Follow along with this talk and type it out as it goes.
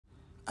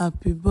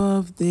Happy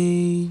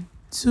birthday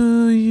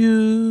to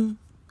you.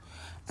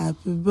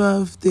 Happy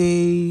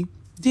birthday,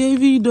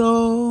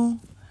 Davido.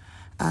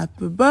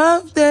 Happy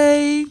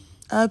birthday,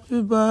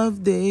 happy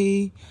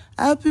birthday,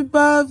 happy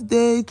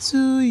birthday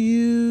to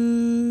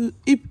you.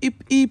 Hip,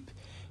 hip, hip.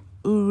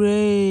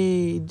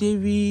 Hooray,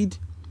 David,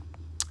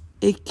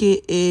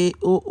 aka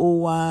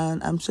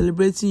 001. I'm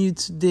celebrating you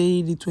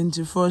today, the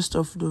 21st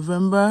of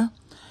November.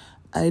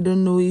 I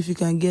don't know if you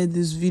can get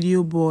this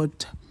video,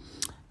 but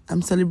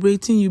I'm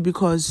celebrating you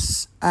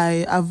because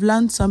I've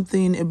learned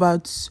something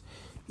about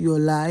your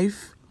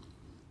life.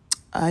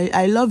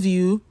 I love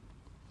you.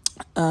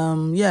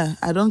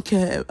 I don't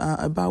care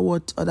about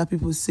what other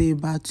people say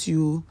about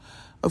you.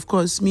 Of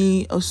course,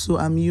 me also,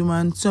 I'm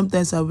human.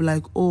 Sometimes I'll be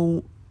like,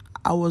 why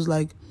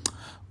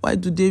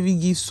do David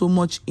give so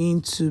much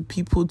into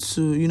people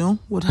to,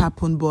 what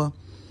happened? But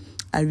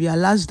I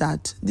realized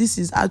that this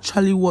is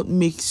actually what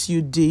makes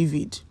you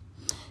David.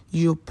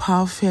 You're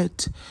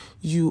perfect.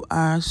 You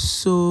are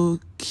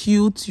so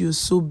cute. You're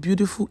so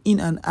beautiful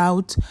in and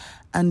out.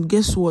 And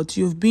guess what?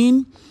 You've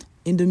been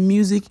in the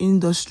music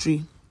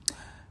industry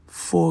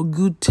for a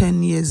good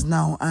 10 years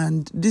now.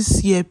 And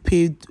this year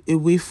paved a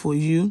way for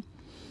you.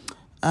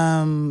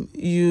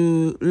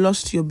 You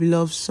lost your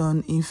beloved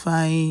son,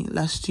 Ifeanyi,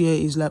 last year.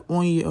 Is like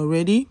 1 year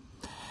already.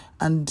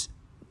 And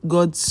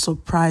God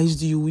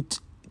surprised you with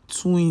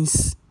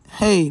twins.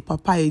 Hey,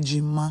 Papa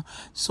Ejima.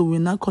 So we're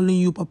not calling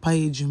you Papa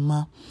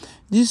Ejima.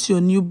 This is your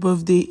new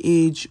birthday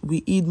age.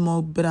 We eat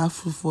more better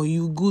food for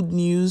you. Good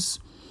news.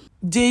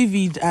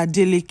 David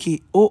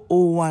Adeleke,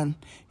 001.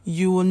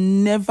 You will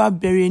never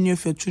bury any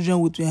of your children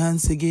with your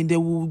hands again. They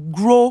will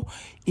grow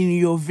in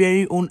your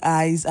very own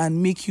eyes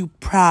and make you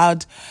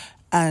proud,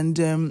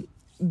 and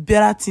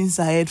better things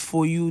ahead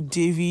for you,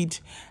 David.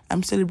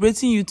 I'm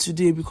celebrating you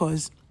today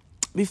because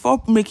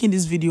before making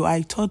this video,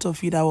 I thought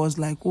of it. I was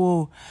like,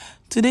 whoa,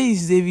 today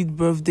is David's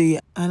birthday,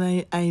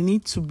 and I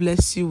need to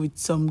bless you with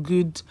some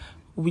good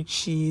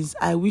wishes.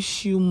 I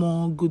wish you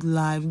more good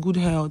life, good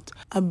health.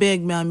 I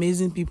beg my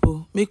amazing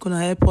people, make una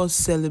help us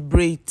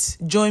celebrate.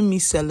 Join me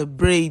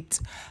celebrate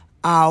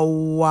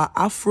our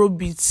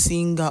Afrobeat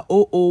singer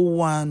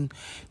 001,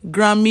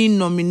 Grammy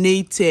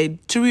nominated,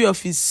 3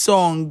 of his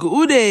songs.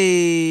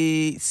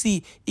 Ude!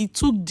 See, it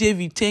took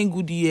David 10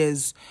 good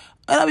years.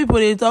 Other people,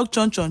 they talk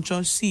chon.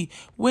 See,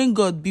 when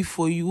God be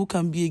for you, who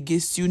can be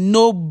against you?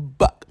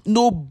 Nobody.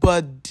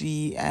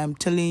 I am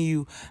telling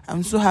you.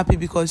 I'm so happy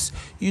because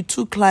you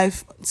took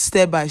life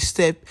step by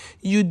step.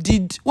 You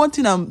did one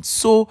thing. I'm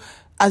so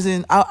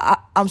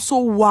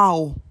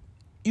wow.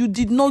 You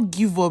did not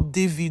give up,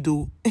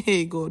 Davido.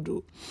 Hey God,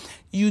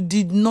 you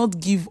did not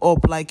give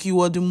up. Like, you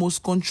were the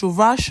most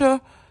controversial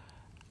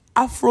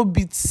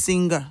Afrobeat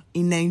singer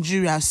in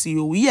Nigeria.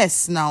 CEO.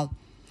 Yes, now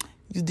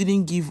you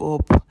didn't give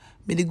up.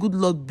 May the good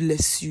Lord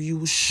bless you. You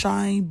will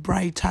shine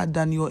brighter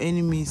than your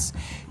enemies.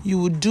 You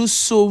will do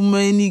so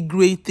many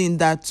great things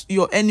that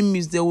your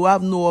enemies, they will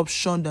have no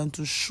option than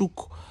to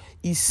shook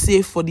is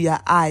safe for their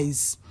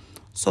eyes.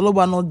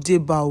 Soloba no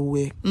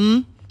debawe.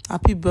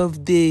 Happy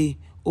birthday,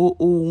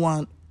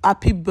 001.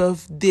 Happy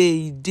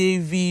birthday,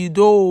 David.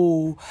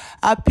 Oh,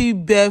 happy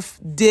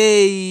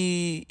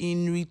birthday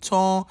in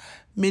return.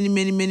 Many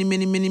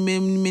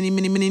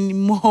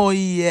more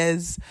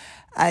years.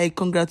 I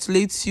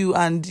congratulate you,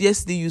 and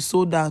yesterday you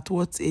saw that.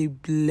 What a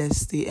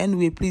blessed day.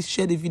 Anyway, please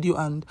share the video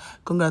and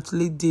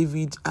congratulate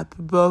David. Happy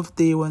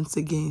birthday once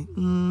again.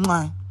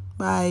 Mwah.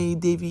 Bye,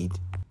 David.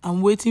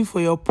 I'm waiting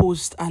for your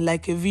post. I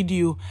like a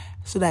video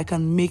so that I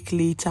can make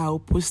later. I'll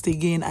post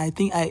again. I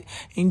think I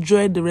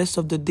enjoyed the rest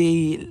of the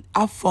day.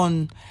 Have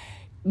fun.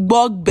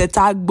 Bog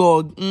better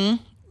bog.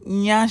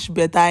 Nyash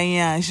better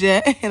nyash.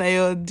 And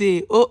your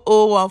day.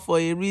 001 for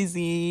a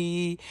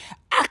reason.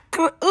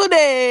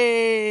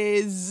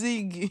 Ude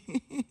zig.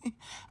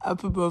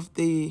 Happy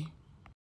birthday.